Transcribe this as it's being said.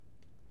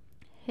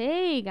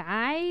Hey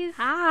guys.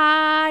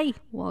 Hi.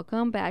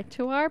 Welcome back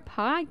to our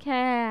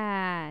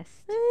podcast.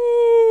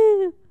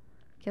 Woo.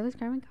 Kelly's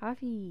grabbing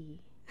coffee.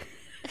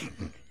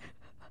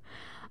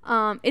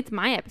 It's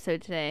my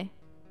episode today.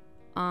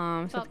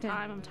 It's about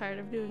time. I'm tired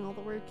of doing all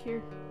the work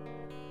here.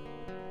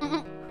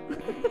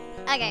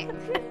 Okay.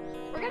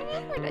 We're gonna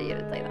wait for you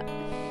to say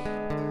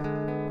that.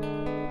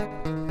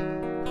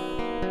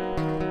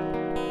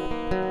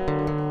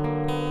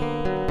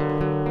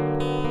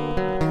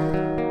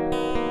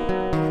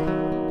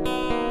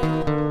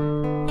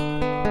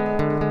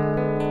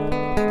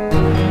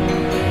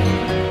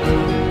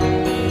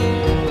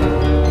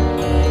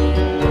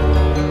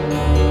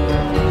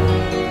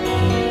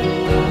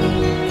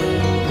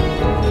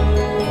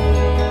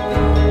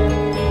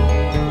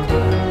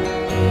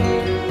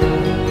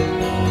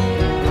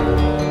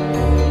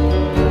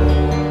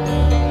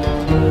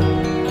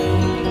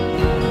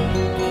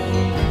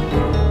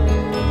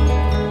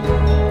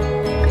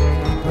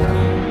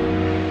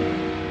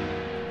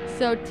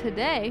 So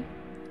today,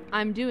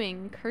 I'm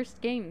doing cursed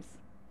games.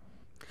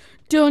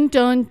 Dun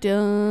dun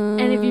dun.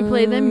 And if you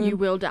play them, you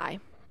will die.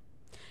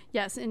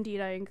 Yes, indeed,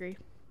 I agree.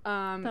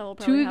 Will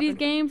Two probably of these happen.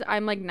 games,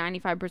 I'm like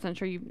 95%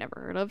 sure you've never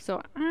heard of,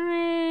 so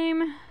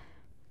I'm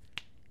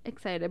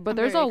excited. But I'm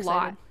there's a very lot.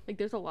 excited. Like,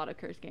 there's a lot of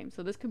cursed games,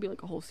 so this could be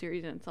like a whole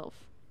series in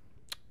itself.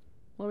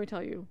 Let me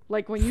tell you.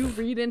 Like, when you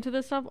read into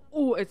this stuff,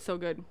 oh, it's so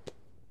good.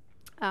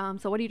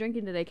 So what are you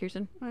drinking today,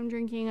 Kirsten? I'm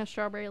drinking a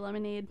strawberry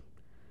lemonade,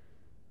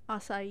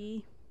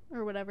 acai,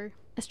 or whatever.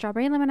 A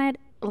strawberry lemonade.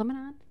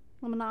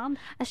 Lemonade.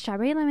 A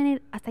strawberry lemonade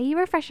acai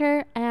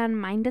refresher, and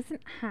mine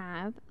doesn't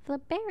have the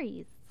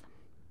berries.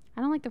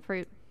 I don't like the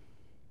fruit.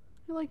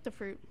 I like the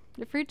fruit.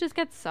 The fruit just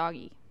gets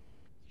soggy.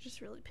 You're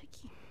just really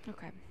picky.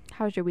 Okay.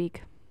 How was your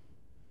week?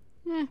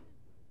 Yeah.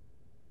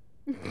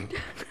 Okay.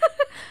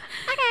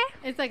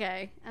 It's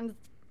okay. I'm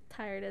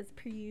tired as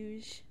per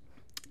usual.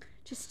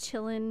 Just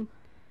chilling.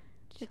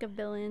 Like a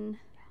villain.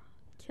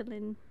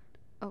 Killing.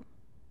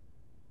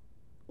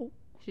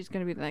 She's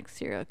gonna be the next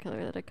serial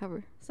killer that I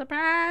cover.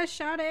 Surprise,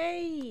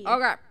 Sade!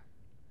 Okay.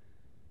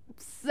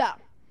 So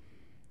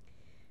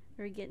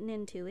We're getting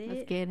into it.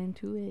 let's get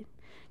into it.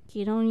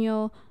 Get on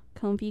your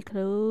comfy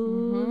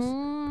clothes.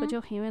 Mhm. Put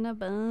your hair in a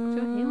bun.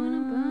 Put your hair in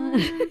a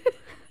bun.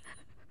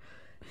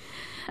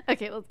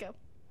 Okay, let's go.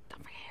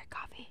 Don't forget your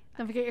coffee.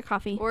 Don't forget your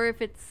coffee. Or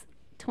if it's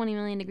 20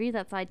 million degrees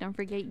outside, don't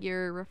forget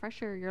your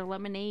refresher, your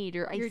lemonade,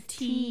 your iced your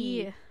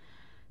tea.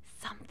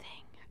 something.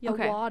 Your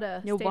Okay.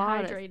 water. Your Stay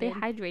water. hydrated. Stay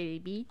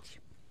hydrated, beach.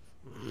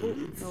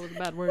 That was a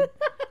bad word.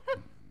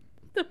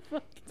 The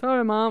fuck?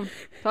 Sorry, Mom.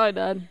 Sorry,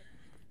 Dad.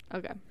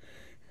 Okay.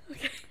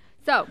 Okay.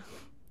 So,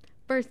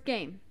 first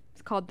game.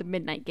 It's called the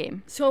Midnight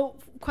Game. So,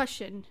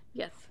 question.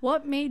 Yes.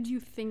 What made you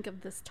think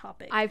of this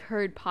topic? I've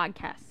heard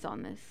podcasts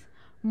on this.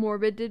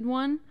 Morbid did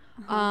one.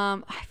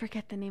 I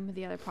forget the name of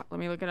the other let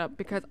me look it up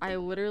because I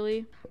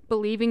literally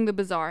Believing the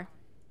Bizarre.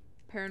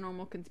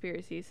 Paranormal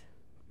Conspiracies.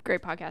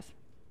 Great podcast.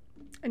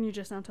 And you're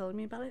just now telling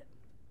me about it?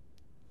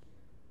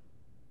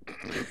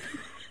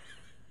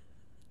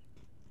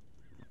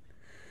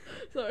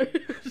 Sorry.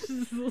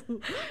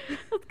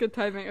 That's good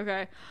timing.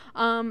 Okay.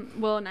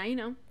 Well, now you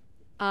know.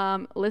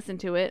 Listen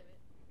to it.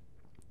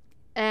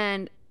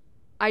 And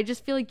I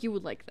just feel like you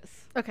would like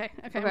this. Okay.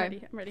 I'm Okay.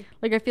 ready.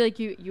 Like, I feel like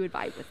you would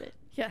vibe with it.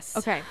 Yes.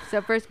 Okay,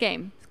 so first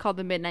game. It's called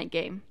the Midnight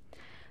Game.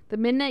 The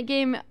Midnight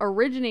Game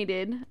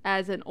originated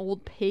as an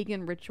old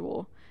pagan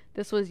ritual.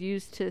 This was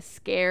used to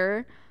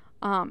scare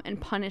and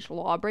punish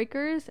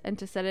lawbreakers and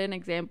to set an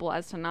example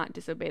as to not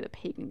disobey the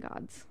pagan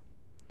gods.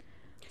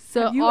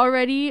 So Have you-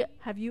 already...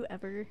 Have you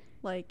ever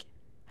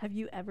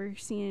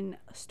seen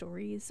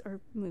stories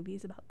or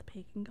movies about the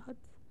pagan gods?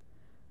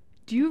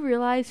 Do you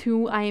realize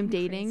who I am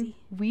Fucking dating? crazy.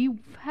 We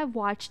have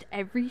watched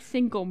every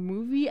single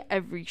movie,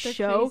 every They're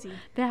show crazy.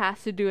 that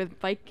has to do with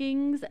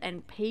Vikings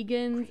and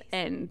pagans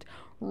and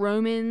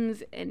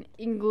Romans and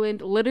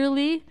England.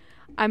 Literally,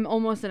 I'm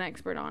almost an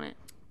expert on it.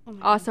 Oh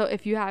my Also,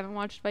 if you haven't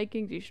watched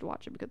Vikings, you should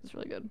watch it because it's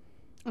really good.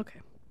 God. Okay.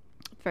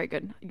 It's very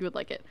good. You would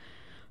like it.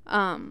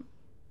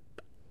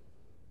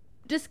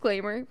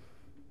 Disclaimer.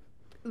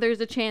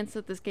 There's a chance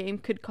that this game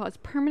could cause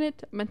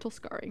permanent mental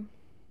scarring.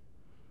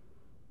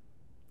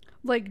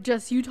 Like,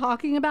 just you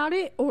talking about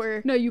it,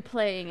 or... No, you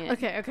playing it.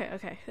 Okay.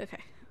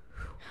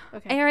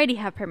 I already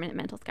have permanent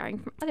mental scarring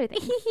from other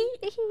things.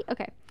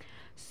 Okay.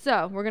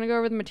 So, we're going to go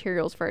over the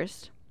materials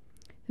first.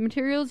 The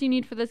materials you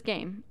need for this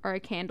game are a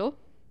candle,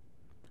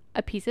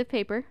 a piece of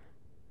paper,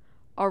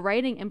 a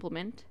writing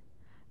implement,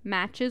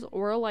 matches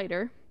or a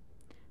lighter,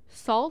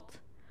 salt,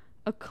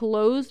 a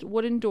closed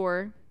wooden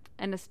door,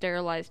 and a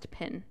sterilized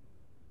pin.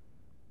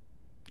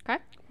 Okay?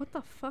 What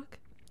the fuck?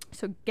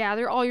 So,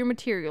 gather all your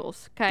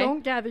materials, okay?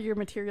 Don't gather your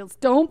materials.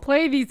 Don't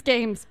play these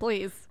games,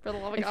 please. For the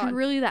love of If God. you're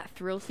really that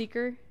thrill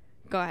seeker,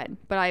 go ahead.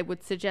 But I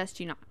would suggest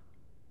you not.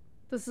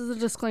 This is a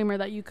disclaimer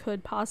that you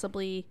could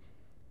possibly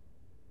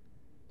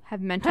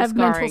Have mental have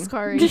scarring. mental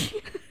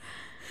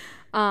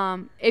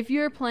scarring. If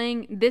you're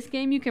playing this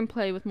game, you can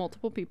play with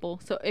multiple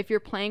people. So if you're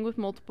playing with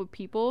multiple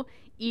people,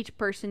 each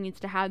person needs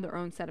to have their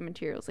own set of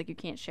materials. Like, you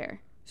can't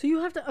share. So you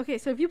have to... Okay,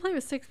 so if you play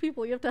with 6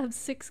 people, you have to have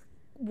 6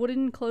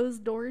 wooden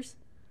closed doors?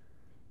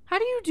 How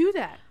do you do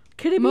that?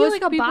 Could it Most be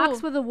like a box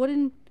people- with a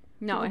wooden...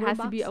 No, a it wooden has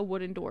to be box? a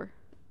wooden door.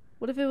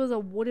 What if it was a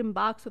wooden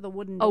box with a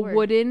wooden A door?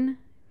 wooden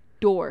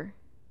door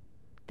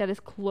that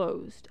is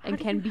closed How and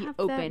do can you be have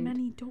opened. that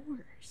many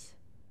doors?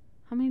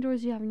 How many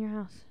doors do you have in your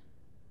house?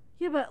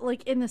 Yeah, but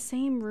like in the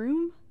same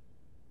room?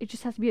 It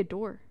just has to be a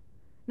door.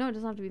 No, it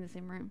doesn't have to be in the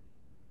same room.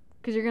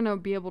 Because you're going to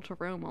be able to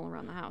roam all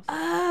around the house.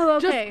 Oh,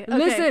 okay. Just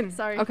listen.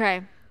 Sorry.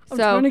 Okay. I'm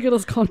So trying to get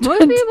us content.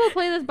 most people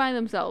play this by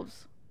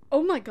themselves.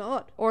 Oh my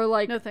god. Or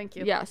like... No, thank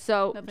you. Yeah,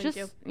 so No, thank just,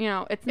 you.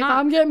 it's If not...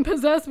 I'm getting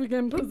possessed, we're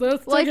getting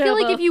possessed Well, I feel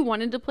like together. if you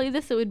wanted to play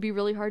this, it would be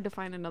really hard to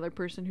find another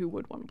person who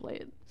would want to play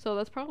it. So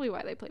that's probably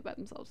why they play by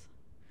themselves.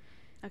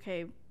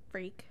 Okay,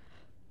 freak.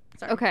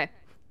 Sorry. Okay.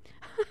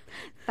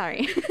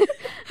 Sorry.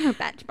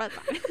 Batch, but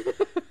sorry.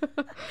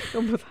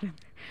 Don't put that in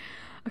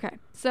there. Okay.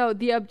 So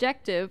the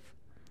objective,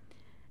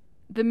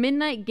 the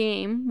Midnight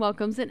Game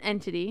welcomes an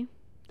entity,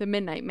 the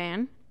Midnight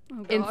Man,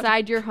 Oh, God.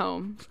 inside your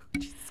home.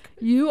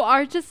 You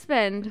are to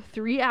spend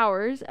 3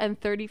 hours and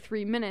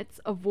 33 minutes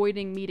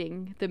avoiding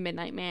meeting the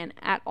Midnight Man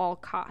at all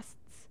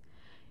costs.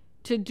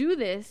 To do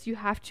this, you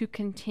have to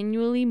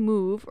continually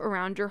move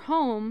around your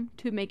home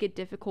to make it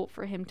difficult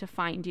for him to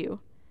find you.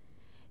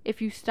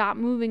 If you stop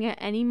moving at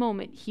any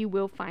moment, he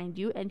will find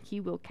you and he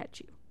will catch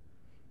you.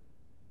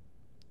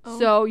 Oh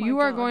So my you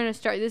are God. going to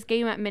start this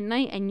game at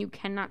midnight and you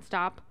cannot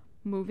stop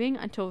moving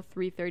until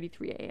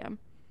 3:33 a.m.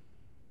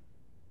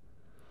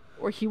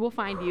 Or he will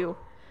find you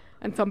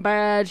and some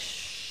bad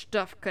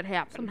stuff could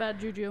happen. Some bad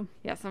juju.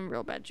 Yeah, some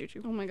real bad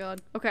juju. Oh my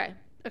god. Okay.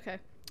 Okay.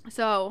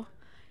 So,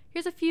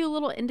 here's a few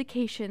little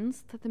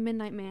indications that the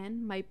Midnight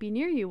Man might be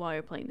near you while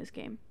you're playing this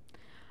game.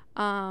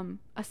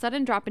 A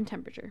sudden drop in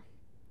temperature.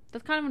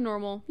 That's kind of a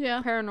normal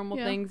paranormal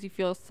Yeah. things. You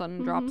feel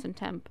sudden drops in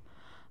temp.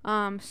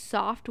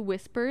 Soft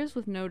whispers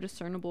with no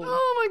discernible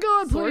Oh my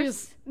god, source.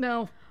 please.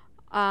 No.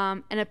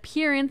 An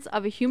appearance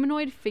of a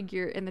humanoid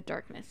figure in the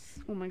darkness.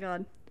 Oh my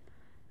god.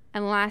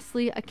 And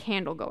lastly, a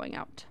candle going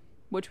out,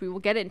 which we will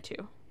get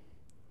into.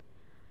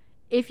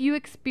 If you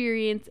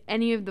experience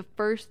any of the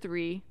first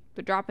 3,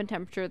 the drop in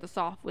temperature, the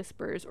soft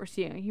whispers, or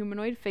seeing a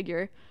humanoid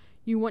figure,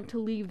 you want to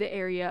leave the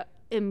area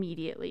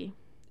immediately.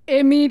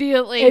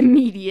 Immediately.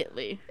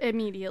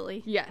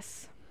 Immediately.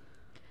 Yes.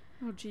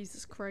 Oh,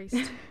 Jesus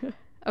Christ.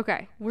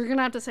 Okay. We're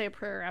gonna have to say a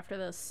prayer after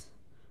this.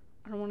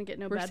 I don't want to get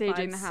no We're bad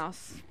saging vibes. the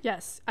house.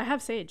 Yes, I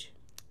have sage.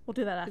 We'll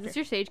do that after. Is this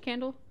your sage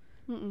candle?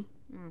 Mm-mm.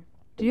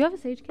 Do you have a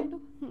sage candle?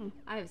 Mm-mm.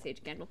 I have a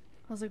sage candle.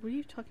 I was like, what are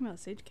you talking about,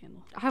 sage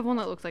candle? I have one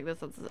that looks like this.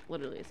 That's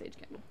literally a sage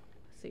candle.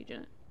 Sage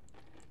in it.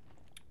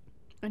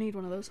 I need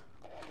one of those.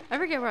 I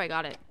forget where I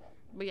got it.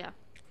 But yeah.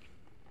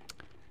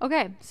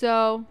 Okay,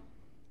 so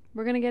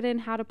we're going to get in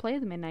how to play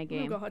the midnight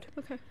game. Oh god.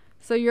 Okay.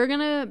 So you're going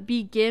to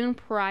begin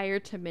prior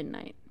to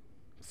midnight.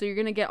 So you're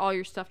going to get all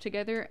your stuff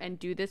together and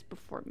do this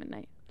before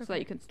midnight so that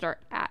you can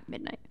start at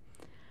midnight.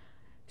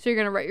 So you're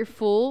going to write your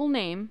full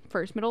name,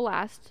 first, middle,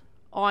 last,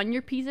 on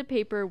your piece of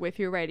paper with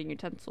your writing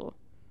utensil.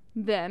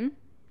 Then,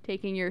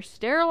 taking your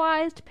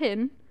sterilized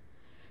pin,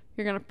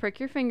 you're going to prick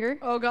your finger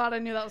Oh god, I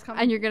knew that was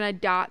coming. and you're going to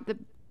dot the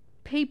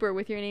paper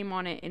with your name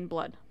on it in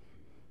blood.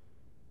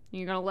 And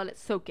you're going to let it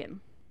soak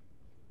in.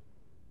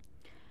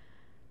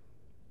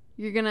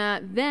 You're going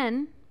to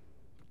then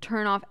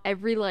turn off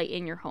every light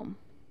in your home.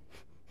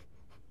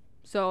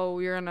 So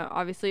you're going to,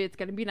 obviously it's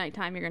going to be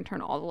nighttime. You're going to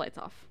turn all the lights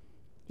off.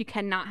 You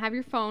cannot have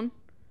your phone.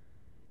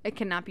 It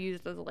cannot be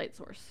used as a light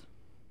source.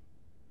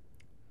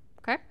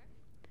 Okay?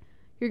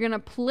 You're going to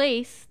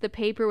place the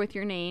paper with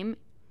your name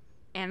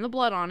and the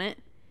blood on it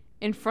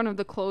in front of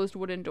the closed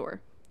wooden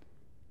door.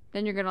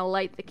 Then you're going to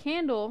light the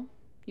candle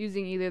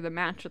using either the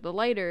match or the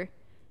lighter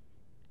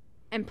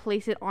and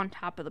place it on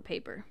top of the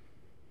paper.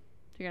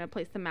 So you're going to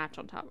place the match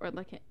on top, or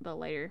the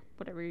lighter,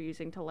 whatever you're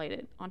using to light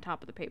it, on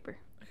top of the paper.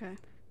 Okay.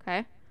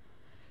 Okay?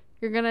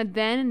 You're going to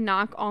then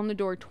knock on the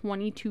door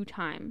 22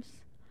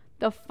 times.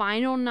 The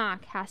final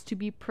knock has to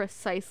be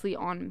precisely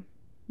on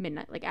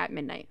midnight, like at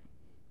midnight.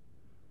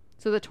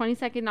 So the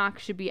 20-second knock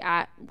should be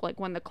at, like,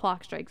 when the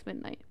clock strikes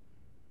midnight.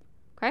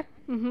 Okay?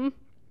 Mm-hmm.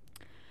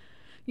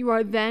 You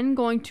are then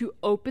going to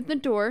open the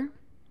door,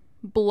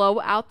 blow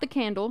out the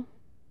candle,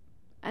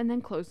 and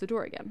then close the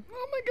door again.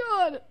 Oh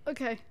my god.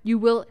 Okay. You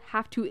will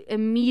have to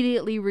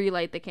immediately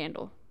relight the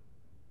candle.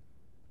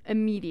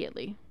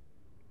 Immediately.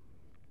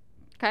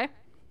 Okay?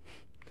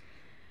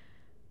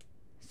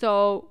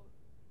 So,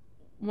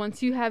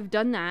 once you have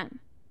done that,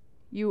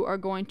 you are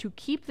going to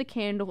keep the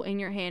candle in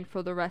your hand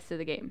for the rest of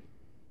the game.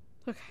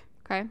 Okay.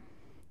 Okay?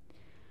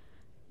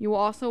 You will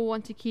also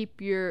want to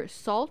keep your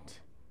salt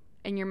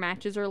and your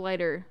matches or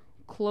lighter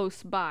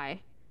close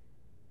by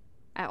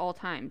at all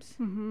times.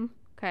 Mm-hmm.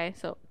 Okay,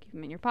 so keep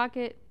them in your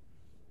pocket.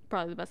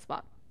 Probably the best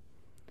spot.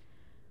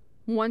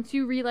 Once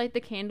you relight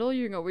the candle,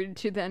 you're going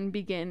to then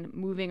begin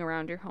moving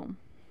around your home.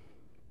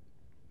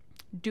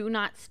 Do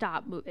not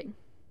stop moving.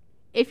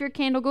 If your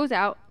candle goes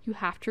out, you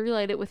have to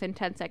relight it within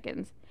 10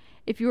 seconds.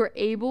 If you are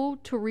able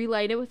to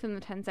relight it within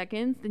the 10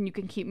 seconds, then you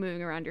can keep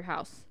moving around your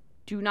house.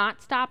 Do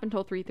not stop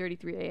until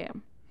 3:33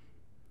 a.m.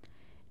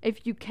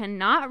 If you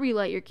cannot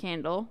relight your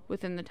candle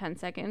within the 10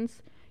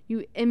 seconds,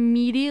 you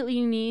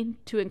immediately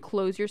need to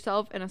enclose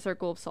yourself in a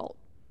circle of salt.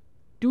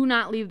 Do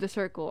not leave the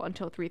circle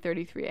until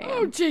 3:33 a.m.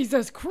 Oh,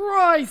 Jesus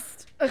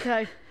Christ.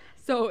 Okay.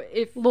 So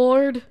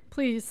Lord,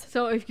 please.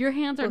 if your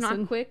hands are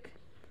Listen. not quick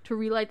to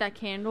relight that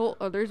candle,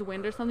 or there's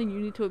wind or something, you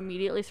need to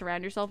immediately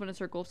surround yourself in a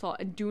circle of salt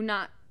and do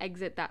not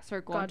exit that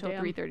circle until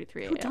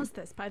 3:33 a.m. Who does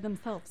this by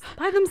themselves?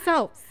 By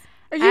themselves.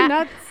 Are you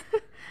nuts?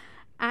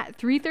 At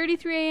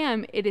 3:33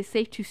 a.m., it is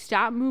safe to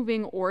stop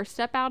moving or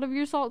step out of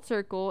your salt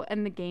circle,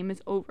 and the game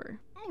is over.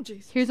 Oh,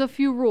 Jesus. Here's a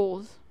few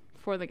rules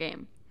for the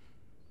game.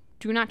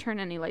 Do not turn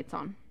any lights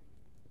on.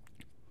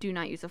 Do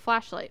not use a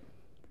flashlight.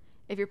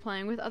 If you're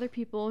playing with other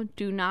people,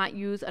 do not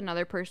use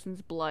another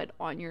person's blood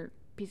on your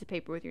piece of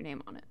paper with your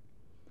name on it.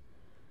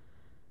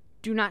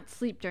 Do not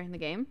sleep during the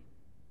game.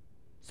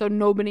 So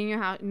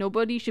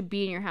nobody should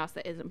be in your house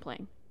that isn't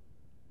playing.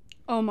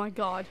 Oh, my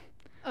God.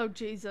 Oh,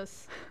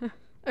 Jesus. Okay.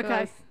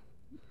 Because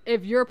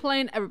if you're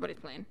playing, everybody's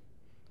playing.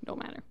 Don't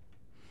matter.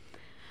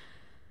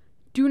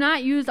 Do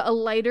not use a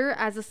lighter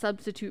as a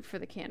substitute for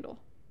the candle.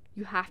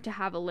 You have to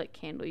have a lit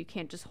candle. You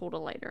can't just hold a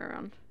lighter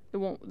around.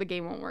 The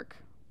game won't work.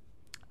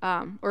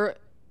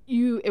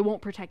 It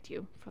won't protect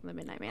you from the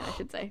Midnight Man, I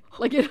should say.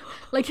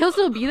 He'll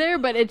still be there,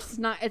 but it's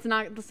not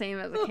the same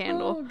as a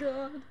candle. Oh,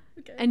 God.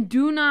 Okay. And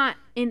do not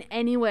in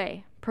any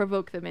way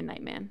provoke the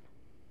Midnight Man.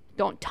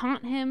 Don't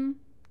taunt him.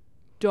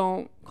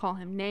 Don't call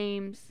him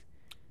names.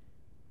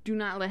 Do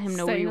not let him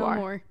know where you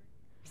are.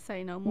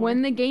 Say no more.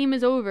 When the game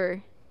is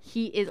over,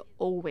 he is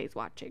always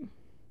watching.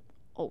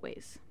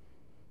 Always.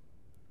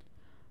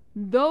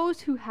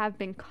 Those who have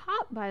been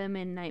caught by the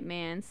Midnight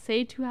Man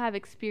say to have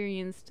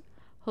experienced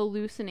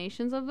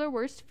hallucinations of their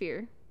worst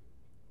fear.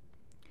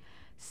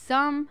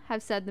 Some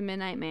have said the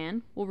Midnight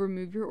Man will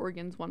remove your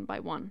organs one by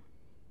one.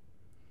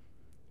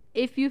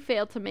 If you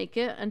fail to make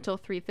it until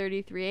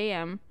 3:33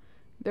 a.m.,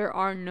 there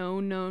are no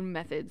known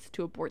methods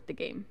to abort the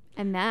game.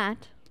 And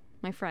that,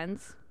 my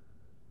friends,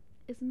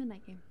 is the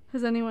Midnight Game.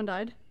 Has anyone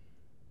died?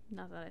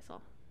 Not that I saw.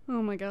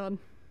 Oh, my God.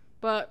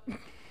 But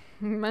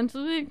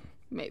mentally,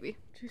 maybe.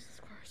 Jesus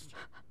Christ.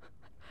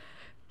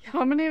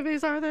 How many of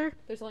these are there?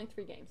 There's only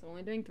 3 games. I'm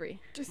only doing 3.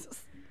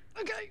 Jesus.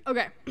 Okay.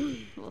 Okay. A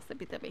little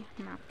sippy.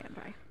 Mouth gonna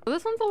dry. Well,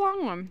 this one's a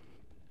long one.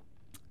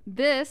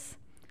 This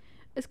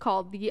is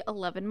called the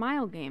 11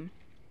 Mile Game.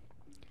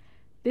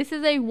 This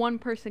is a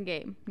one-person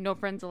game. No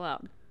friends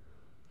allowed.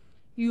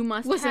 You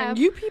must Listen,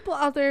 you people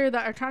out there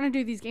that are trying to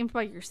do these games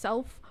by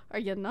yourself, are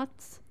you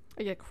nuts?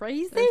 Are you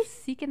crazy? They're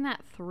seeking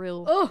that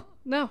thrill. Oh,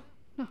 no.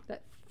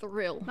 That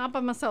thrill. Not by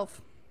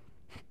myself.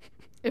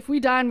 If we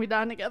die, we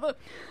die together.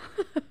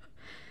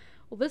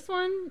 Well, this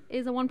one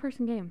is a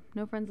one-person game.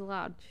 No friends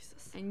allowed.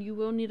 Jesus. And you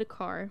will need a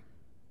car.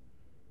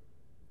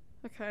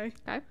 Okay.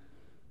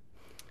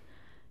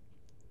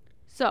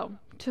 So,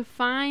 to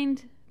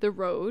find the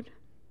road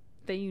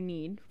that you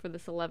need for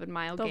this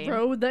 11-mile game. The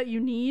road that you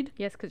need?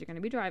 Yes, because you're going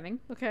to be driving.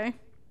 Okay.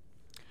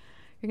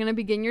 You're going to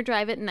begin your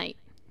drive at night.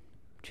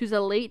 Choose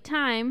a late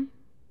time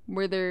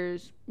where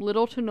there's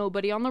little to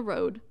nobody on the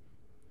road,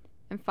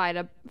 and find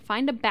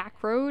a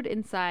back road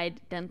inside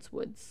dense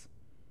woods.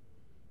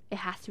 It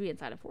has to be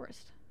inside a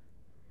forest.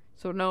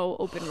 So no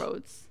open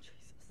roads.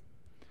 Jesus.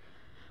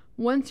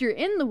 Once you're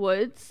in the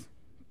woods,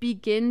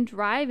 begin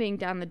driving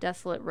down the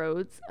desolate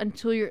roads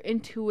until your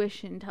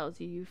intuition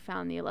tells you you've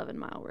found the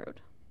 11-mile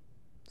road.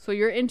 So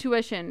your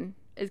intuition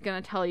is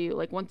going to tell you,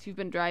 like, once you've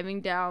been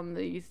driving down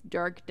these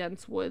dark,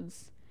 dense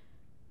woods,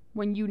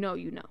 when you know,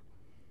 you know.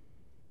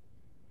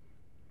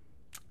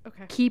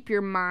 Okay. Keep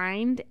your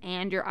mind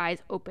and your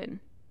eyes open.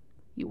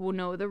 You will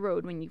know the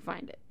road when you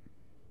find it.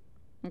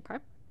 Okay?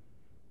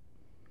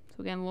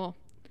 So again, a little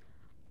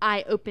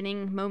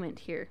eye-opening moment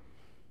here.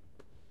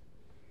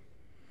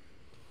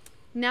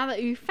 Now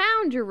that you've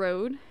found your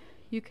road,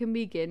 you can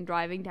begin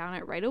driving down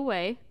it right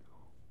away,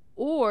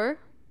 or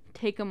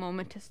take a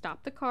moment to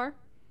stop the car,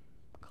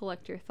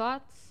 collect your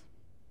thoughts.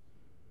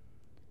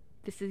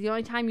 This is the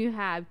only time you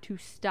have to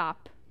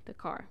stop the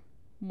car.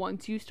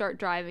 Once you start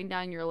driving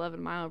down your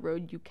 11-mile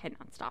road, you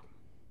cannot stop.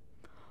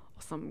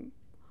 Some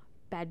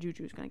bad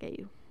juju is going to get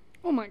you.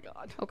 Oh my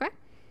God. Okay?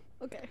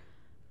 Okay.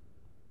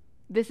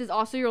 This is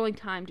also your only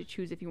time to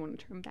choose if you want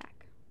to turn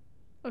back.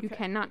 Okay. You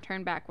cannot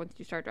turn back once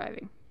you start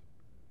driving.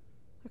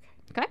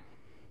 Okay.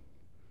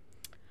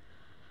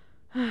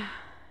 Okay?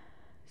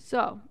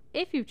 So,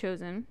 if you've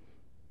chosen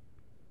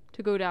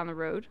to go down the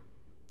road,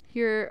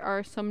 here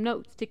are some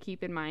notes to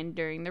keep in mind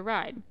during the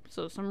ride.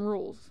 So, some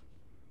rules.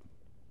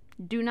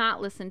 Do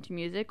not listen to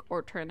music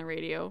or turn the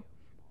radio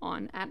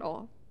on at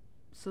all.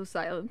 So,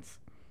 silence.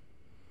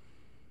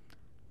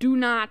 Do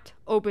not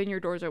open your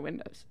doors or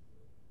windows.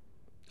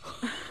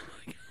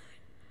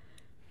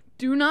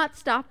 Do not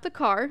stop the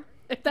car.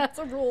 If that's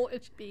a rule,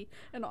 it should be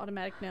an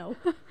automatic no.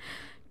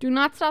 Do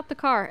not stop the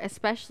car,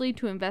 especially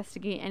to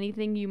investigate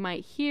anything you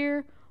might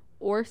hear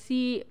or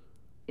see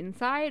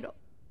inside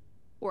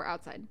or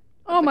outside.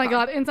 Oh my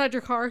God, inside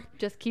your car?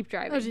 Just keep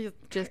driving. Oh, Jesus.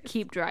 Just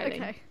keep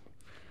driving. Okay.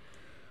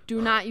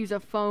 Do not use a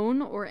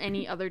phone or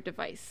any other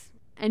device.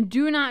 And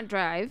do not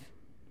drive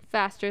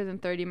faster than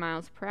 30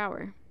 miles per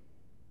hour.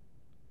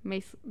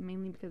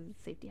 Mainly because it's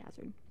a safety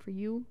hazard for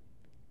you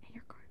and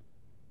your car.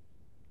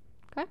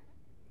 Okay?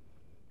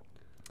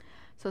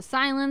 So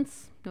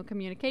silence, no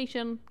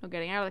communication, no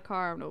getting out of the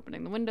car, no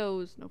opening the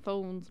windows, no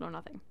phones, no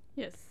nothing.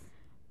 Yes.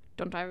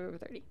 Don't drive over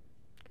 30.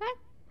 Okay?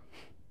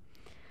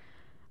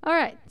 All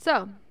right,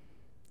 so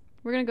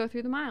we're going to go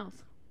through the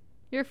miles.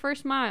 Your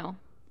first mile,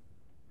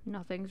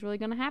 nothing's really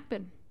going to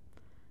happen.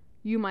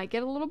 You might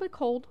get a little bit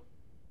cold,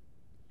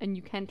 and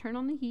you can turn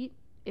on the heat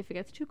if it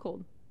gets too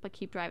cold, but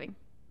keep driving.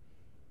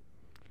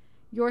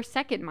 Your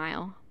second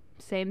mile,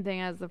 same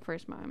thing as the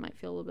first mile. It might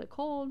feel a little bit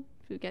cold.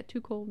 If you get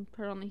too cold,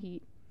 turn on the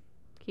heat,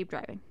 keep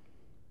driving.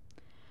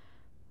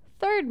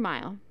 Third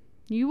mile,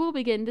 you will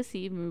begin to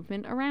see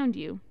movement around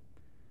you.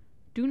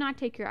 Do not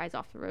take your eyes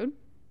off the road.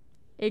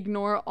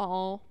 Ignore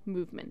all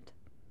movement.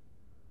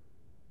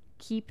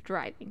 Keep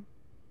driving.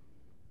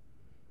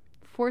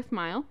 Fourth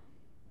mile,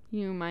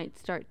 you might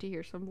start to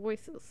hear some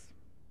voices.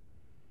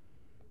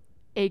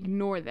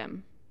 Ignore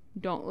them.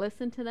 Don't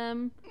listen to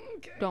them.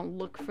 Okay. Don't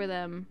look for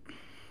them.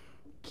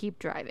 Keep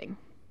driving.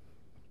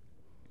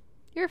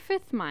 Your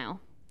fifth mile.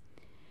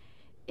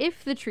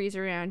 If the trees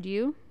around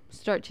you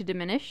start to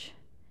diminish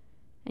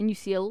and you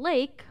see a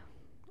lake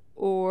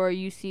or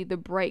you see the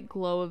bright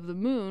glow of the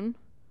moon,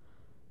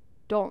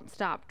 don't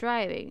stop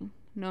driving,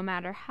 no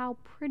matter how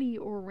pretty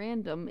or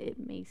random it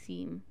may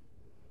seem.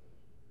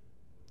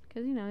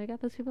 Because, you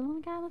got those people, oh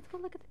my God, let's go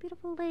look at the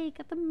beautiful lake,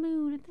 at the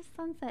moon, at the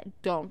sunset.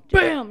 Don't do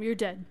it. Bam! You're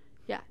dead.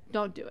 Yeah,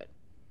 don't do it.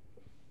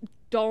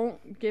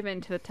 Don't give in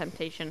to the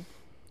temptation.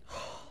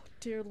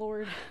 Dear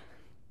Lord.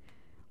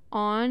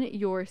 On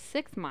your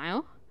sixth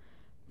mile,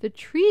 the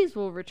trees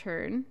will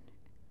return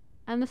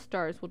and the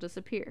stars will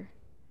disappear.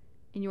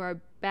 And you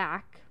are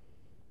back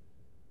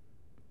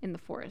in the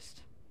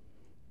forest.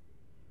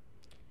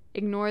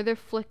 Ignore the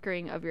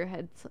flickering of your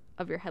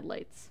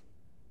headlights.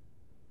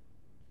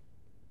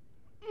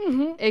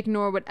 Mm-hmm.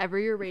 Ignore whatever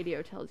your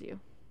radio tells you.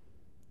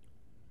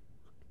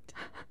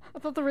 I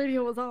thought the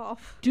radio was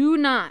off. Do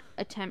not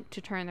attempt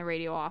to turn the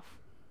radio off.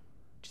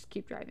 Just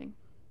keep driving.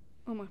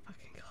 Oh my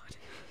fucking God.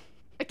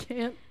 I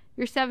can't.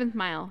 Your seventh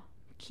mile.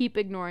 Keep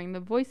ignoring the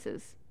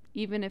voices,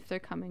 even if they're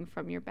coming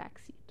from your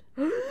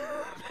backseat.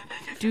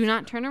 Do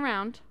not turn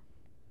around.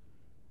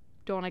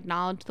 Don't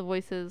acknowledge the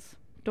voices.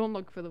 Don't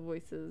look for the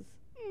voices.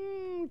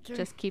 Okay.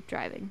 Just keep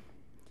driving.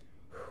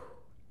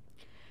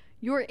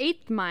 Your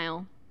eighth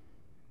mile.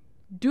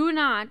 Do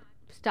not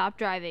stop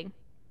driving,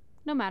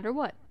 no matter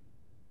what.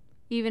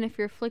 Even if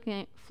your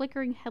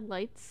flickering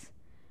headlights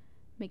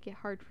make it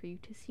hard for you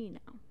to see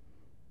now.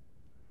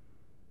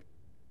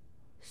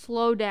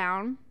 Slow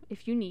down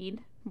if you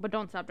need, but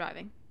don't stop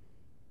driving.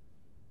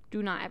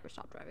 Do not ever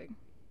stop driving.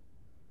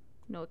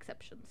 No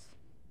exceptions.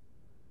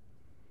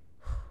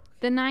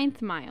 The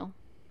ninth mile.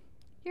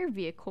 Your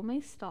vehicle may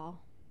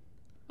stall.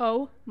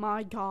 Oh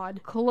my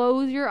God.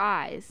 Close your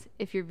eyes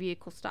if your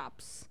vehicle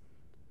stops.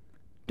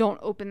 Don't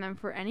open them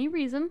for any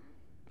reason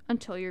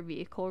until your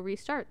vehicle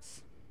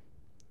restarts.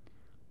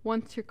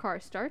 Once your car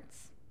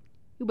starts,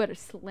 you better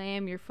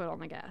slam your foot on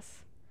the gas.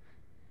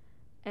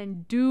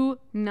 And do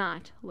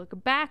not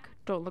look back.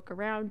 Don't look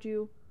around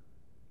you.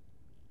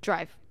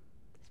 Drive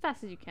as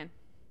fast as you can.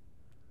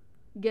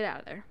 Get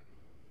out of there.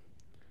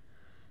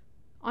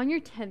 On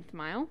your 10th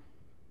mile,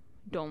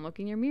 don't look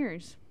in your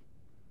mirrors.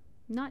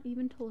 Not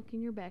even to look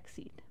in your back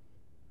seat.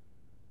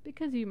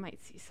 Because you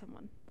might see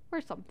someone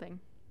or something.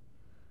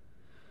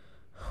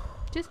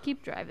 Just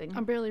keep driving.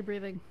 I'm barely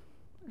breathing.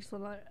 I just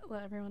want to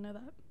let everyone know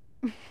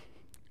that.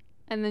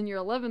 And then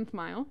your 11th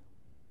mile,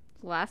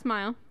 the last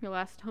mile, your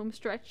last home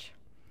stretch,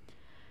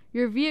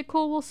 your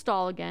vehicle will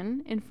stall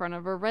again in front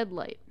of a red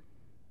light.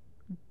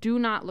 Do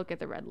not look at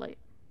the red light.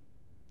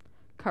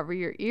 Cover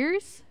your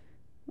ears,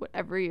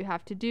 whatever you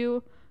have to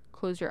do.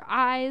 Close your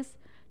eyes.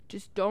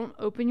 Just don't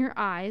open your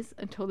eyes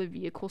until the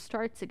vehicle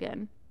starts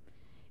again.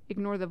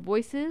 Ignore the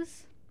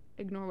voices.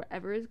 Ignore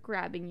whatever is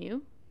grabbing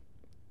you.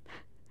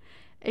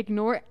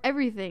 Ignore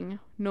everything,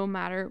 no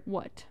matter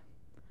what.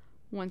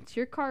 Once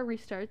your car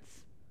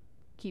restarts,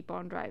 keep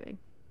on driving.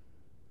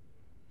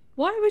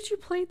 Why would you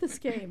play this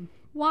game?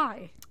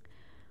 Why?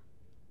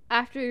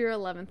 After your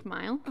 11th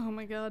mile, oh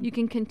my God, you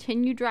can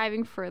continue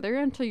driving further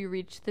until you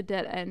reach the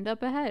dead end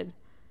up ahead.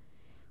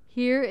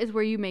 Here is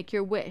where you make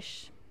your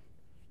wish.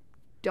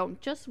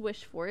 Don't just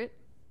wish for it,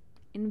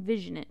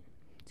 envision it.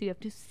 So you have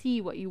to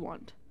see what you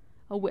want.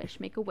 A wish,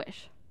 make a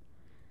wish.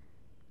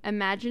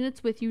 Imagine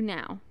it's with you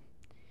now.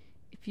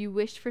 If you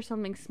wished for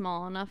something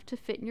small enough to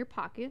fit in your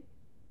pocket,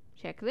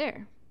 check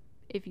there.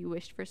 If you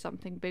wished for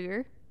something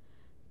bigger,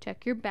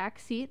 check your back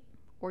seat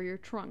or your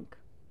trunk.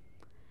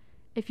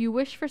 If you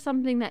wish for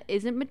something that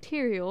isn't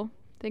material,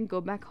 then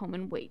go back home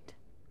and wait.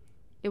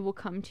 It will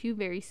come to you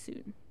very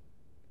soon.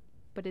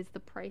 But is the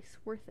price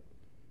worth it?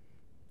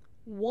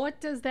 What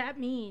does that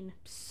mean?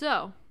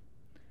 So,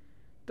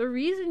 the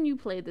reason you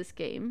play this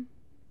game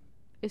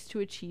is to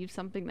achieve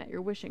something that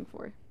you're wishing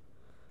for.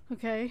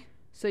 Okay.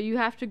 So you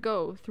have to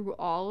go through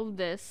all of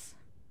this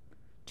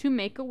to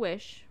make a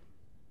wish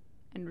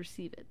and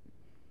receive it.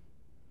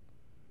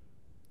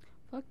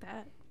 Fuck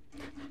that.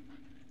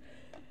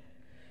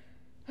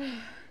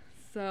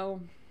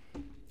 So,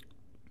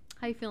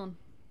 how you feeling?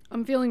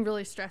 I'm feeling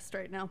really stressed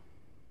right now.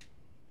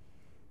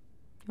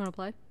 You want to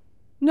play?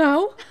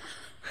 No.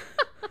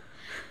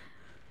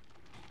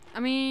 I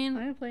mean,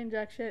 I ain't playing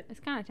jack shit. it's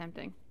kind of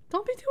tempting.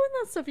 Don't be doing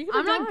that stuff. You're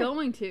gonna die. I'm not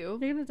going to.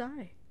 You're gonna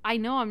die. I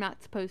know I'm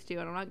not supposed to,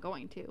 and I'm not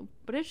going to.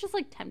 But it's just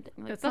like tempting.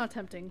 Like, It's not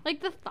tempting.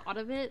 Like the thought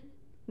of it.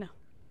 No.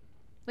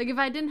 Like if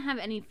I didn't have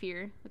any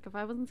fear, like if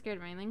I wasn't scared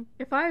of anything.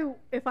 If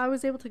I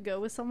was able to go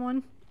with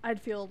someone, I'd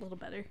feel a little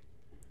better.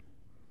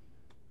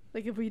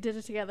 Like if we did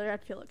it together,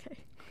 I'd feel okay.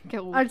 Okay,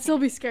 well, I'd still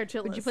be scared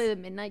shitless. Would you play the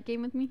midnight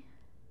game with me?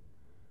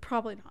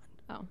 Probably not.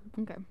 Oh,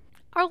 okay.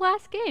 Our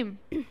last game,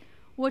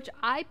 which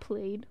I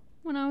played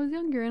when I was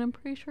younger, and I'm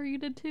pretty sure you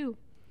did too.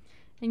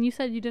 And you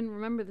said you didn't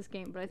remember this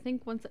game, but I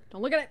think once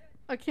don't look at it.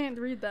 I can't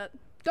read that.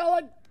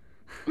 Don't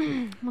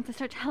look. Once I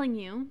start telling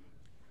you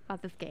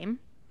about this game,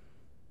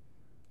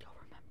 you'll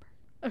remember.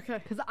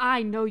 Okay. Because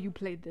I know you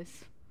played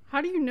this.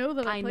 How do you know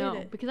that I I played know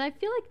it? because I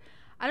feel like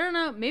I don't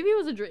know. Maybe it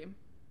was a dream,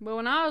 but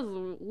when I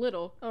was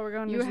little, Oh, we're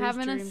going to you were Zeus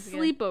having a dreams again.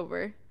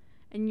 sleepover,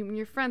 and you and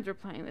your friends were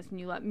playing this, and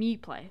you let me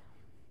play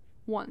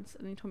once,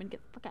 and then you told me to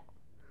get the fuck out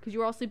because you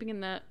were all sleeping in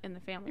the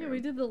family Yeah, room.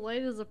 we did the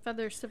light as a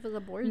feather, stiff as a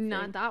board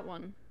Not thing. that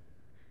one.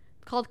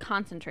 It's called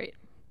Concentrate.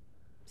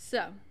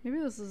 So Maybe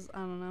this is, I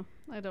don't know.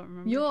 I don't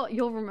remember.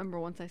 you'll remember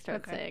once I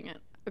start Okay. saying it.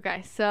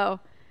 Okay, so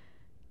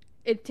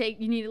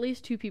you need at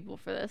least 2 people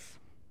for this.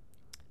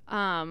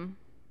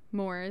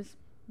 More is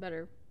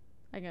better,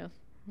 I guess.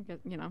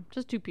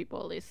 Just 2 people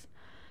at least.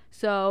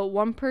 So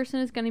one person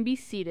is going to be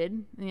seated,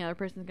 and the other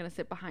person is going to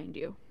sit behind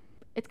you.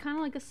 It's kind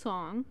of like a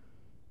song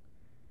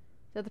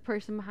that the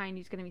person behind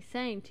you is going to be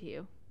saying to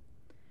you.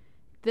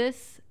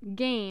 This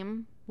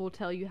game will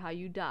tell you how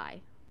you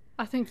die.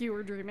 I think you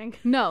were dreaming.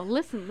 No,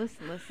 listen.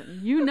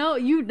 You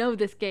know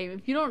this game.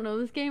 If you don't know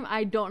this game,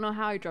 I don't know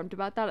how I dreamt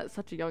about that at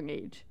such a young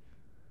age.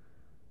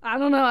 I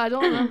don't know. I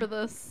don't remember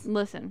this.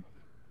 Listen.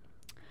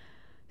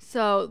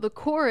 So the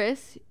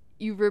chorus,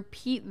 you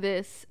repeat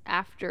this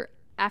after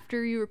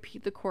you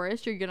repeat the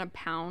chorus, you're gonna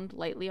pound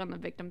lightly on the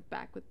victim's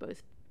back with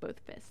both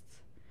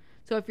fists.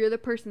 So if you're the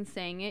person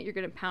saying it, you're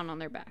gonna pound on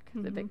their back,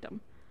 the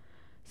victim.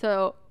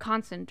 So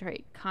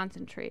concentrate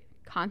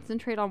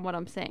on what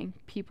I'm saying.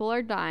 People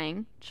are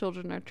dying.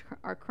 Children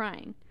are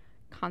crying.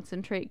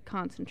 Concentrate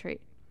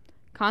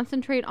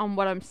on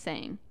what I'm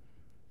saying.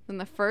 In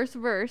the first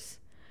verse,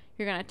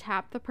 you're going to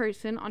tap the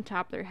person on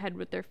top of their head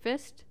with their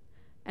fist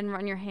and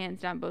run your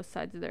hands down both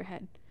sides of their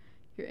head.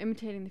 You're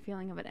imitating the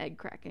feeling of an egg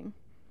cracking.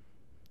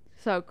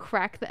 So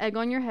crack the egg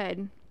on your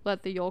head.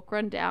 Let the yolk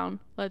run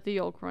down. Let the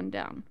yolk run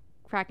down.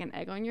 Crack an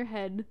egg on your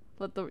head.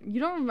 You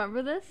don't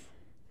remember this?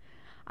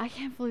 I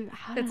can't believe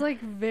It's like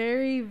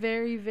very,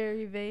 very,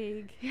 very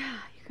vague. Yeah,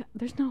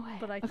 there's no way.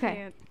 But I Okay.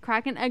 can't.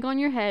 Crack an egg on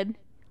your head.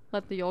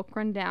 Let the yolk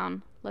run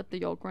down. Let the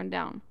yolk run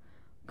down.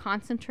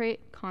 Concentrate.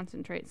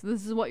 So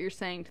this is what you're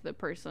saying to the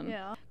person.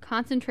 Yeah.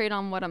 Concentrate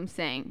on what I'm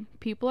saying.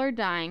 People are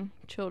dying.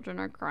 Children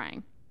are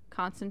crying.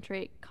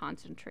 Concentrate.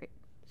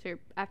 So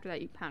after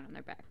that, you pound on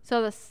their back.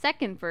 So the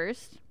second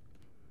verse,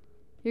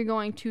 you're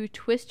going to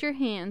twist your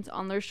hands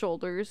on their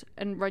shoulders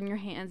and run your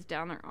hands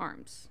down their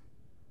arms.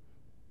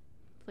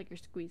 It's like you're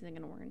squeezing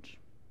an orange.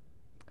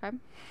 Okay?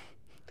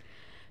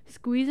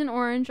 Squeeze an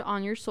orange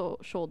on your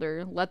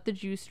shoulder. Let the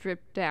juice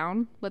drip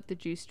down.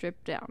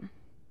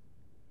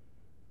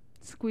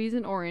 Squeeze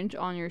an orange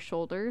on your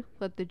shoulder.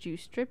 Let the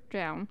juice drip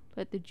down.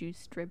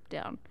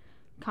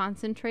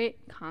 Concentrate.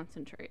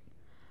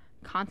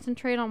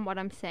 Concentrate on what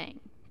I'm saying.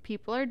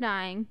 People are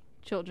dying.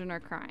 Children are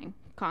crying.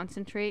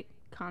 Concentrate.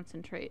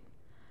 Concentrate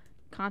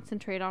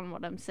on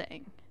what I'm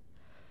saying.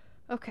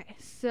 Okay,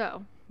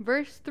 so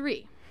verse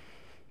 3.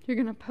 You're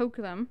going to poke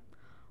them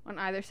on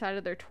either side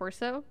of their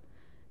torso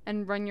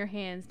and run your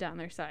hands down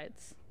their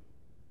sides.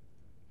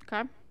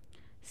 Okay?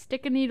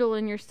 Stick a needle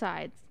in your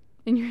sides.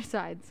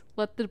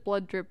 Let the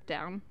blood drip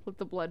down.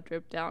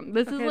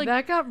 This is like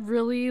that got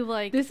really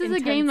like. this is a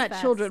game that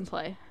children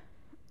play.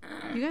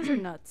 You guys are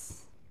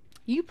nuts.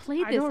 You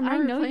played I this. don't I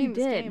remember know you playing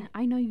this did. game.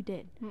 I know you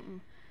did.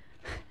 Mm-mm.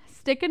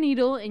 Stick a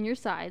needle in your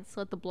sides.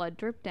 Let the blood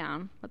drip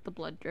down.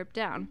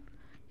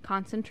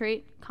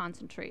 Concentrate.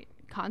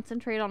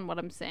 Concentrate on what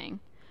I'm saying.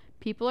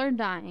 People are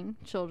dying.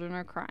 Children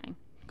are crying.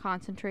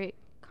 Concentrate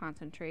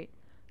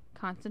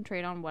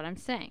on what I'm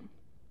saying.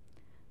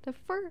 The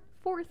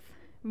fourth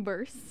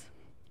verse,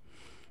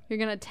 you're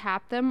going to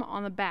tap them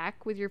on the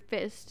back with your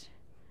fist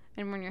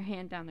and run your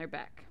hand down their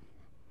back.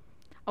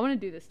 I want to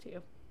do this to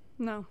you.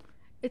 No,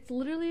 It's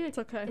literally, it's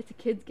okay. it's a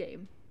kid's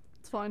game.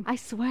 It's fine. I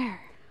swear.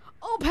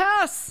 I'll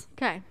pass.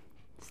 Okay.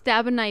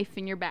 Stab a knife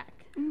in your back.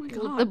 Oh my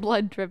Let god. the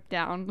blood drip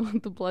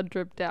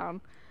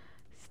down.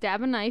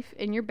 Stab a knife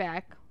in your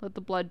back. Let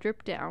the blood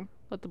drip down.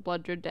 Let the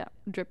blood drip down.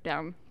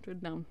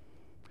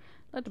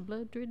 Let the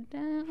blood drip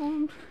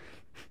down.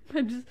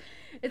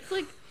 It's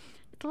a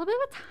little bit of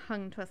a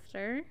tongue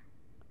twister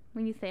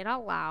when you say it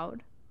out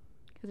loud.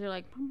 Because you're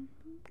like,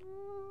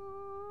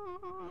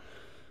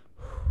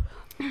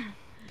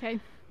 Okay.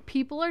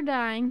 People are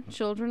dying.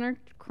 Children are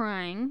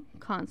crying.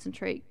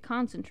 Concentrate.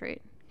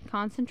 Concentrate.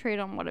 Concentrate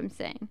on what I'm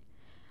saying.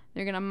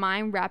 They're going to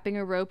mime wrapping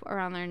a rope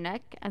around their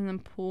neck and then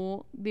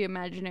pull the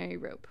imaginary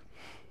rope.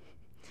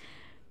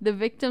 The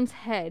victim's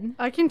head.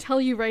 I can tell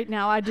you right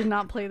now, I did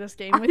not play this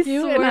game with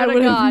you, swear and I to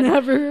would God.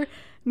 have never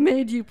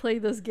made you play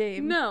this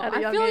game. No, at a I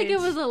young feel like age. it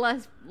was a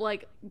less,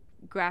 like,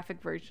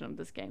 graphic version of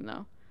this game,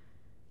 though.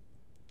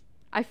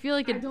 I feel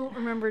like I don't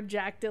remember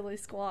Jack Dilly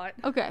squat.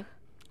 Okay,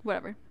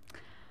 whatever.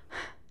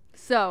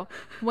 So,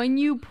 when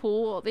you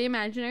pull the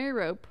imaginary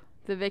rope,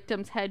 the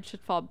victim's head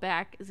should fall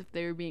back as if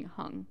they were being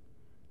hung.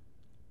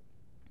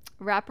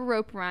 Wrap a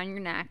rope around your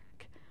neck.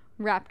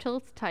 Wrap till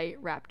it's tight.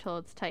 Wrap till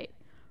it's tight.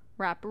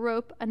 Wrap a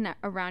rope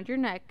around your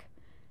neck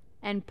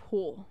and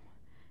pull.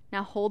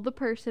 Now hold the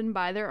person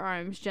by their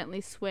arms,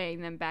 gently swaying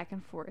them back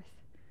and forth.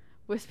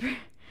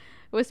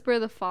 Whisper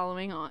the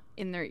following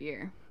in their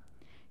ear.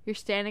 You're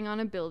standing on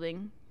a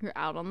building. You're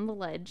out on the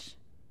ledge.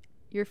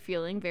 You're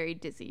feeling very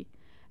dizzy.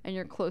 And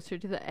you're closer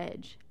to the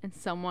edge. And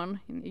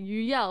someone,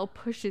 you yell,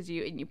 pushes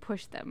you, and you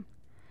push them.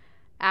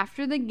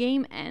 After the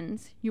game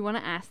ends, you want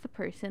to ask the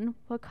person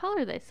what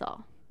color they saw.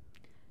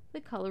 The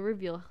color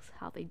reveals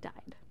how they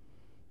died.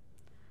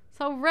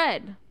 So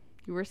red,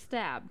 you were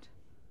stabbed.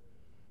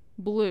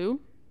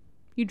 Blue,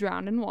 you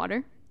drowned in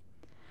water.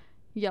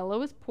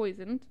 Yellow is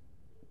poisoned.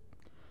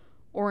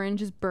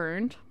 Orange is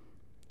burned.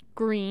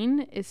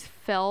 Green is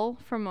fell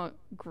from a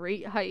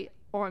great height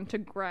onto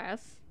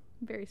grass.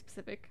 Very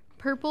specific.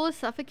 Purple is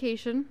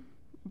suffocation.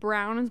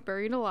 Brown is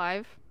buried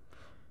alive.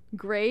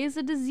 Gray is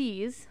a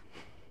disease.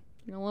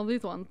 I love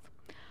these ones.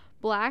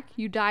 Black,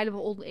 you died of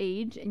old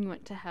age and you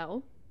went to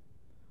hell.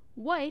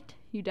 White,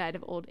 you died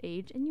of old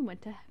age and you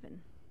went to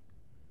heaven.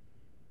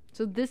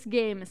 So this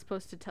game is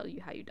supposed to tell you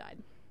how you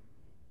died.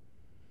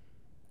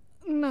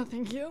 No,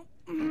 thank you.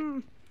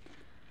 And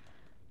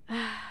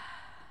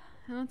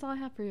that's all I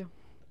have for you.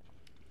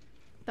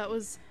 That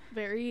was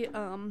very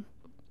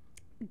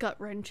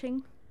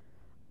gut-wrenching.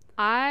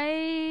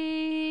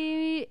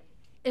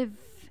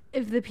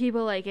 If the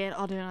people like it,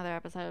 I'll do another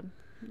episode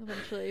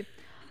eventually.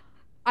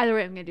 Either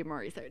way, I'm gonna do more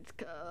research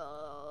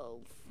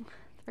because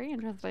it's very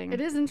interesting. It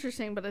is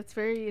interesting, but it's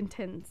very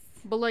intense.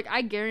 But like,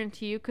 I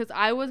guarantee you, because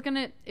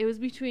it was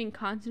between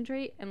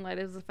Concentrate and Light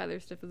as a Feather,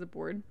 Stiff as a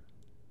Board.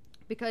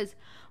 Because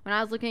when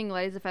I was looking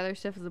Light as a Feather,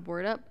 Stiff as a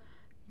Board up,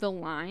 the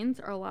lines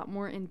are a lot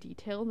more in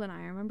detail than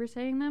I remember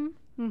saying them.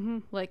 Mm-hmm.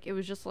 Like, it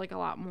was just like a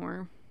lot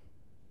more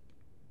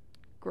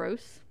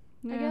gross,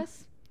 Yeah. I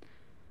guess.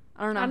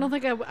 I don't know. I don't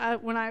think I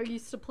when I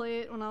used to play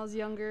it when I was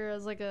younger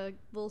as like a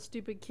little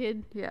stupid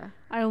kid, Yeah.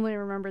 I only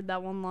remembered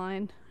that one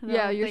line. And I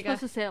Yeah, don't you're think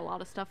supposed to say a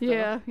lot of stuff,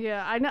 though.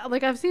 Yeah. I know,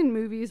 like I've seen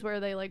movies where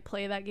they like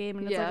play that game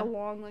and it's Yeah. like a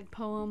long like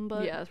poem,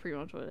 but Yeah, that's pretty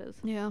much what it is.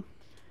 yeah.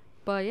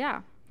 But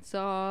yeah.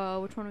 So,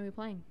 which one are we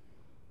playing?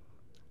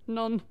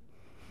 None.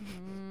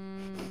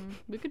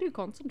 We could do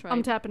Concentrate.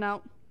 I'm tapping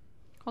out.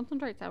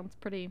 Concentrate sounds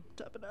pretty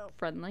Tapping out.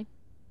 friendly.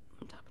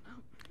 I'm tapping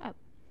out.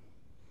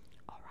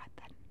 Oh. Alright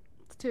then.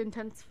 It's too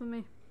intense for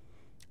me.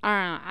 I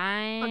don't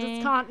know. I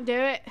just can't do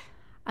it.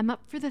 I'm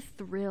up for the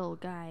thrill,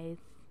 guys.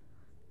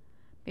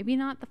 Maybe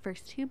not the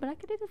first two, but I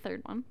could do the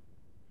third one.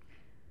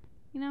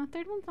 You know,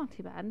 third one's not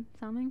too bad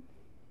sounding.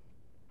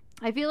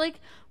 I feel like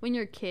when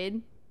you're a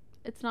kid,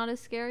 it's not as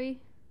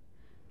scary.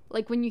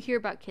 Like when you hear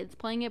about kids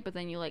playing it, but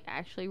then you like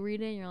actually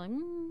read it and you're like,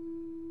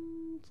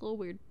 it's a little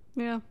weird.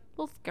 Yeah. A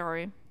little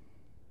scary.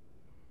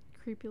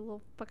 Creepy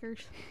little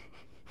fuckers.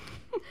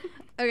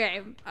 Okay,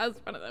 I was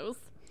one of those.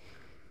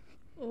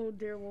 Oh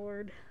dear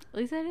lord. At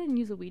least I didn't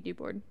use a Ouija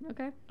board,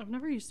 okay? I've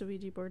never used a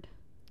Ouija board.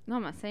 No,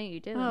 I'm not saying you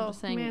did. Oh, I'm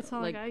just saying, I mean, it's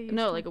not like I used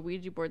no, to. like a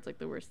Ouija board's like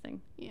the worst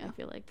thing. Yeah. I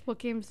feel like. What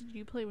games did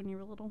you play when you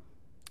were little?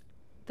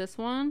 This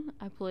one,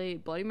 I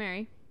played Bloody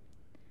Mary.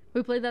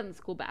 We played that in the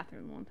school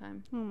bathroom one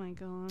time. Oh my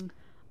god.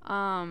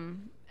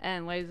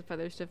 And Light as a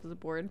Feather, Stiff as a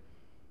Board.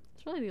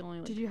 It's really the only.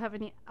 Like, Did you have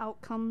any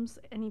outcomes,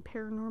 any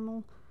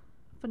paranormal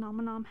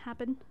phenomenon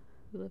happen?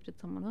 we lifted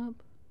someone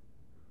up.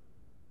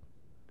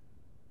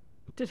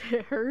 Did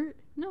it hurt?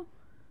 No.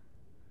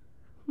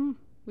 Hmm.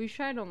 We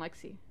tried on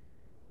Lexi.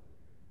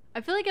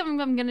 I feel like if I'm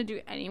gonna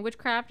do any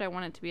witchcraft, I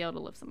want it to be able to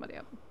lift somebody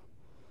up.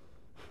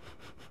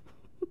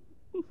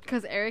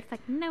 Because Eric's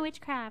like, no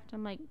witchcraft.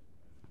 I'm like,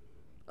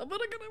 I'm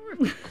gonna get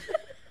over.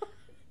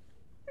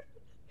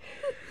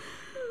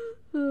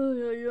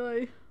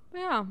 Oh,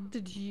 Yeah.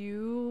 Did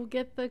you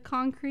get the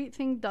concrete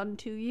thing done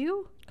to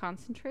you?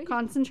 Concentrate.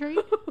 Concentrate?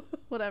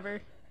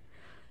 Whatever.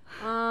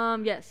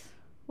 Yes.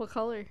 What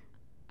color?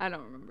 I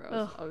don't remember.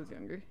 I was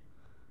younger.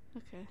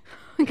 Okay.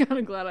 I'm kind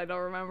of glad I don't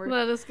remember.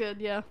 That is good,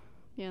 yeah.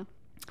 Yeah.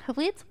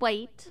 Hopefully it's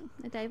white.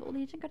 I die of old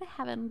age and go to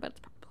heaven, but it's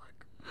probably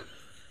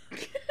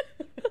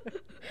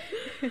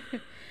black.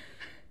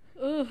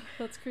 Ugh,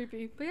 that's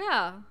creepy. But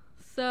yeah.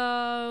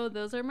 So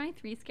those are my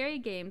 3 scary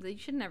games that you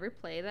should never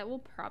play that will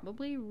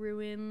probably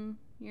ruin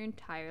your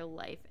entire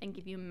life and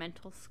give you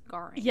mental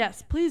scarring.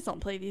 Yes, please don't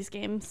play these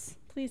games.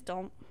 Please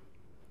don't.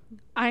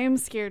 I am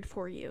scared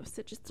for you,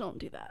 so just don't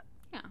do that.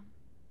 Yeah.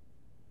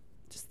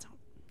 Just don't.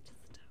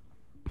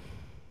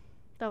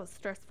 That was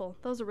stressful.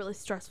 That was a really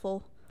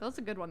stressful That was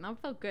a good one. That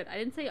felt good. I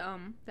didn't say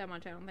that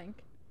much, I don't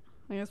think.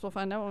 I guess we'll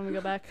find out when we go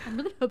back. I'm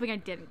really hoping I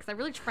didn't, because I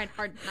really tried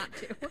hard not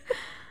to.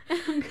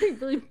 I'm gonna be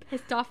really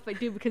pissed off if I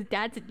do, because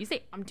Dad said, you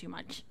say too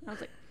much. And I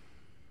was like,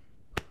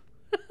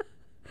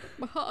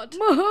 my heart.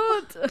 My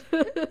heart.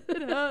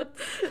 It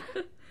hurts.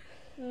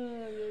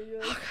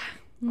 Okay.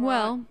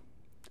 Well,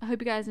 I hope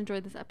you guys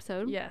enjoyed this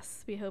episode.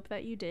 Yes, we hope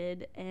that you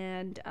did.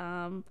 And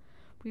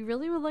we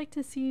really would like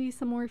to see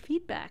some more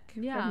feedback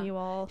from you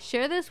all.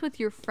 Share this with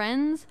your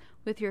friends,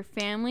 with your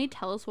family.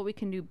 Tell us what we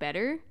can do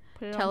better.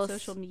 Put it on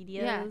social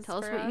media. Yeah, tell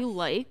us what you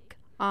like.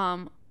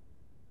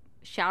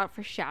 Shout out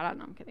for shout out.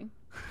 No, I'm kidding.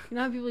 You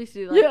know how people used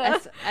to do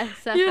like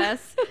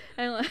SFS?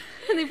 And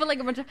they put like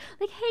a bunch of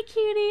like, hey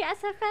cutie,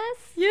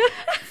 SFS? Yeah.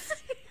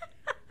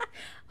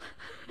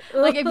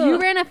 Like if you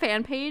ran a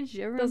fan page,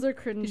 those are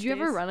cringe. Did you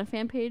ever run a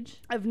fan page?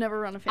 I've never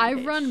run a fan page.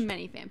 I've run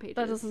many fan pages.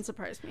 That doesn't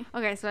surprise me.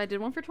 Okay, so I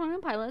did one for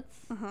 21 Pilots,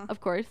 of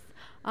course.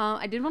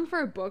 I did one for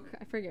a book.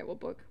 I forget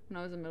what book. When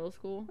I was in middle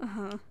school,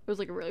 it was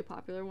like a really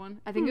popular one.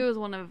 I think it was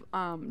one of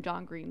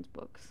John Green's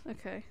books.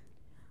 Okay.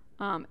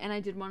 And I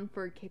did one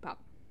for K-pop.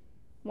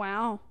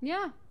 Wow.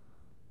 Yeah.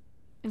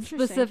 Interesting.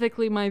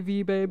 Specifically my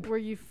V-Babe. Were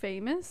you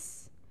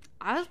famous?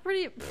 I was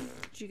pretty...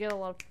 Did you get a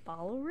lot of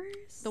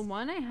followers? The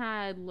one I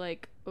had,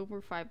 like,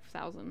 over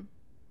 5,000.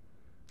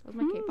 That was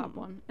my K-pop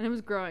one. And it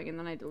was growing, and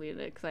then I deleted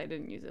it because I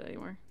didn't use it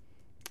anymore.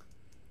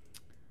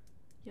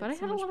 But I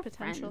had a lot of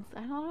potential. Friends.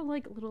 I had a lot of,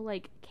 like, little,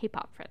 like,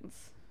 K-pop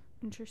friends.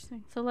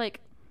 Interesting. So,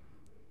 like...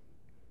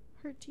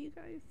 Heart to you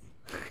guys.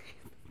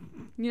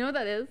 You know what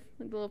that is?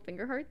 Like the little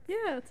finger hearts?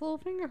 Yeah, it's a little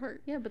finger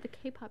heart. Yeah, but the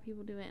K-pop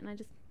people do it, and I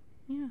just...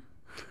 Yeah.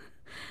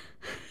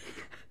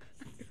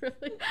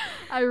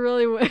 I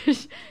really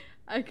wish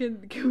I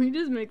could. Can we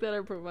just make that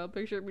our profile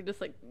picture? We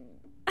just like.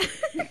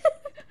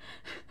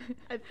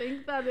 I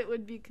think that it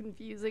would be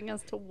confusing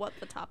as to what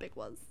the topic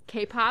was.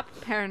 K-pop,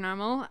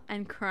 paranormal,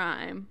 and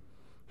crime.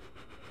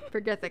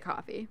 Forget the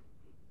coffee.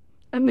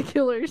 And the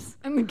killers.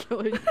 And the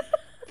killers.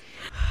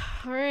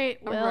 All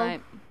right. Well, all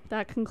right.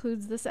 That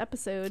concludes this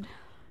episode.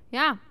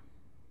 Yeah.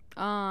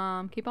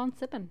 Keep on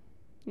sipping.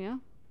 Yeah.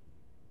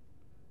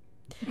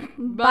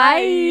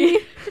 Bye.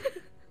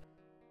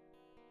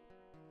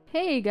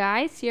 Hey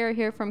guys, Sierra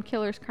here from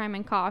Killers, Crime,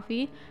 and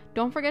Coffee.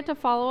 Don't forget to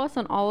follow us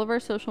on all of our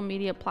social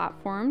media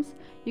platforms.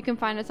 You can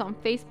find us on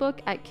Facebook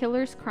at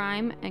Killers,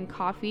 Crime, and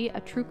Coffee, a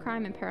true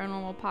crime and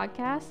paranormal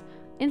podcast,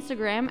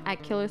 Instagram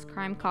at Killers,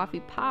 Crime, Coffee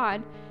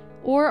Pod,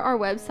 or our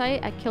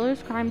website at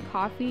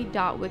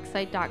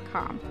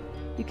killerscrimecoffee.wixsite.com.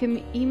 You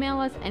can email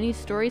us any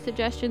story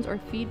suggestions or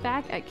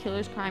feedback at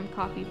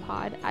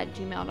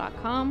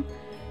killerscrimecoffeepod@gmail.com.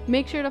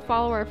 Make sure to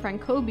follow our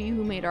friend Kobe,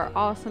 who made our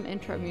awesome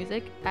intro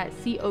music, at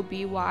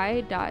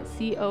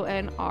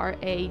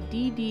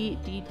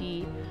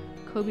koby.conradd,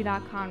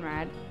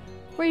 kobe.conrad,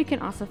 where you can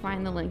also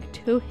find the link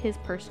to his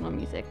personal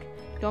music.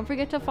 Don't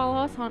forget to follow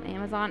us on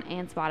Amazon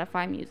and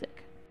Spotify Music.